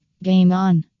Game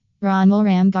on. Romil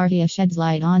Ramgarhia sheds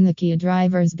light on the key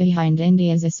drivers behind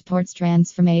India's esports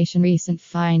transformation. Recent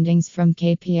findings from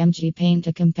KPMG paint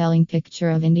a compelling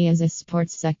picture of India's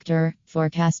esports sector,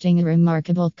 forecasting a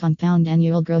remarkable compound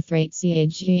annual growth rate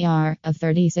 (CAGR) of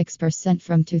 36%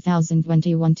 from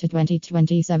 2021 to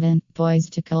 2027,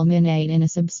 poised to culminate in a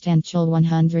substantial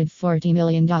 $140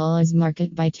 million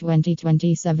market by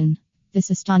 2027. This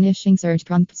astonishing surge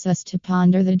prompts us to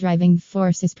ponder the driving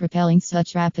forces propelling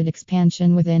such rapid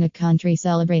expansion within a country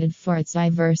celebrated for its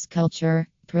diverse culture,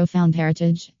 profound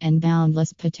heritage, and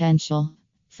boundless potential.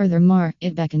 Furthermore,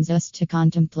 it beckons us to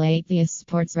contemplate the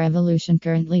esports revolution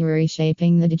currently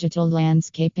reshaping the digital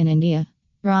landscape in India.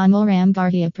 Romil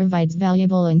Ramgarhia provides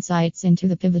valuable insights into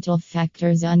the pivotal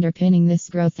factors underpinning this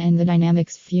growth and the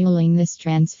dynamics fueling this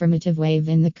transformative wave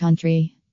in the country.